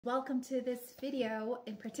Welcome to this video,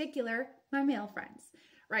 in particular, my male friends.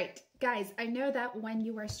 Right, guys, I know that when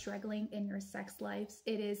you are struggling in your sex lives,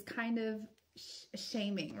 it is kind of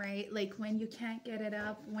shaming, right? Like when you can't get it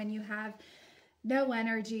up, when you have no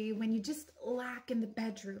energy, when you just lack in the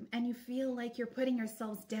bedroom and you feel like you're putting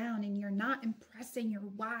yourselves down and you're not impressing your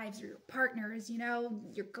wives or your partners,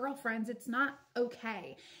 your girlfriends. It's not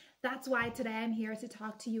okay. That's why today I'm here to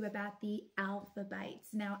talk to you about the Alpha Bites.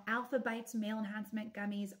 Now, Alpha Bites male enhancement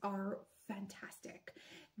gummies are fantastic.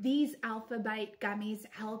 These Alpha Bite gummies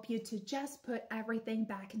help you to just put everything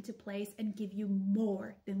back into place and give you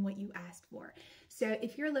more than what you asked for. So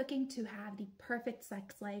if you're looking to have the perfect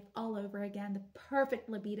sex life all over again, the perfect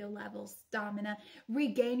libido levels, stamina,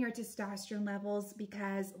 regain your testosterone levels,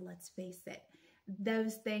 because let's face it,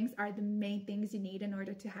 those things are the main things you need in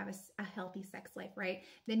order to have a healthy sex life, right?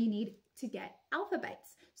 Then you need to get Alpha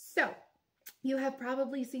Bites. So you have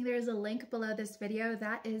probably seen there's a link below this video.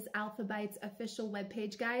 That is Alpha Bites' official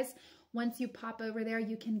webpage, guys. Once you pop over there,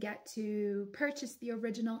 you can get to purchase the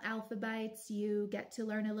original Alpha Bites. You get to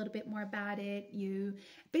learn a little bit more about it.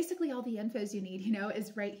 Basically all the infos you need,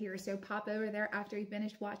 is right here. So pop over there after you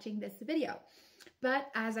finish watching this video. But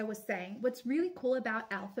as I was saying, what's really cool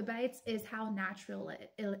about Alpha Bites is how natural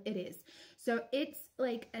it is. So it's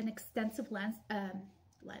like an extensive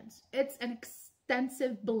It's an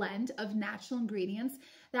extensive blend of natural ingredients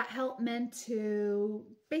that help men to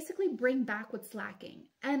basically bring back what's lacking: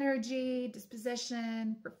 energy,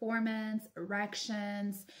 disposition, performance,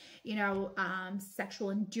 erections, sexual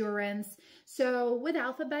endurance. So with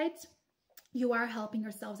Alpha Bites, you are helping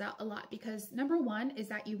yourselves out a lot, because number one is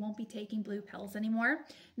that you won't be taking blue pills anymore.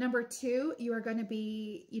 Number two, you are going to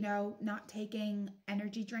be, not taking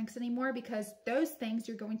energy drinks anymore, because those things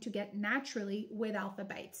you're going to get naturally with Alpha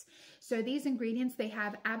Bites. So these ingredients, they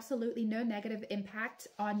have absolutely no negative impact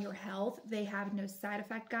on your health. They have no side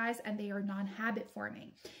effect, guys, and they are non-habit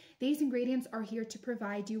forming. These ingredients are here to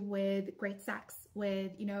provide you with great sex,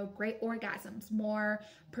 with, great orgasms, more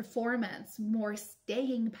performance, more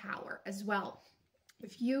staying power as well.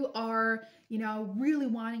 If you are, really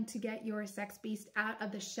wanting to get your sex beast out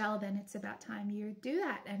of the shell, then it's about time you do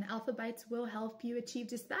that. And Alpha Bites will help you achieve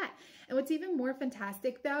just that. And what's even more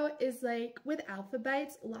fantastic, though, is like with Alpha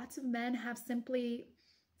Bites, lots of men have simply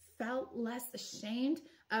felt less ashamed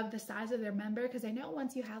of the size of their member, because I know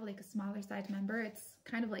once you have like a smaller size member, it's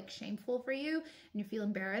kind of like shameful for you and you feel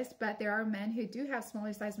embarrassed. But there are men who do have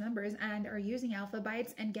smaller size members and are using Alpha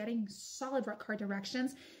Bites and getting solid rock hard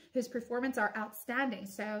erections whose performance are outstanding.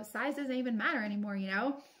 So size doesn't even matter anymore,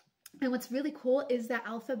 And what's really cool is that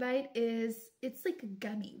Alpha Bite it's like a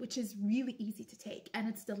gummy, which is really easy to take, and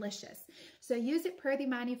it's delicious. So use it per the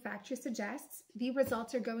manufacturer suggests. The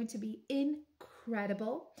results are going to be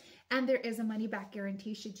incredible, and there is a money-back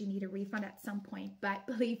guarantee should you need a refund at some point. But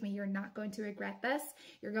believe me, you're not going to regret this.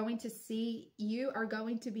 You are going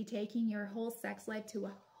to be taking your whole sex life to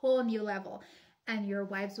a whole new level, and your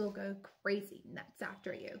wives will go crazy nuts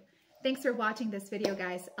after you. Thanks for watching this video,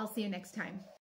 guys. I'll see you next time.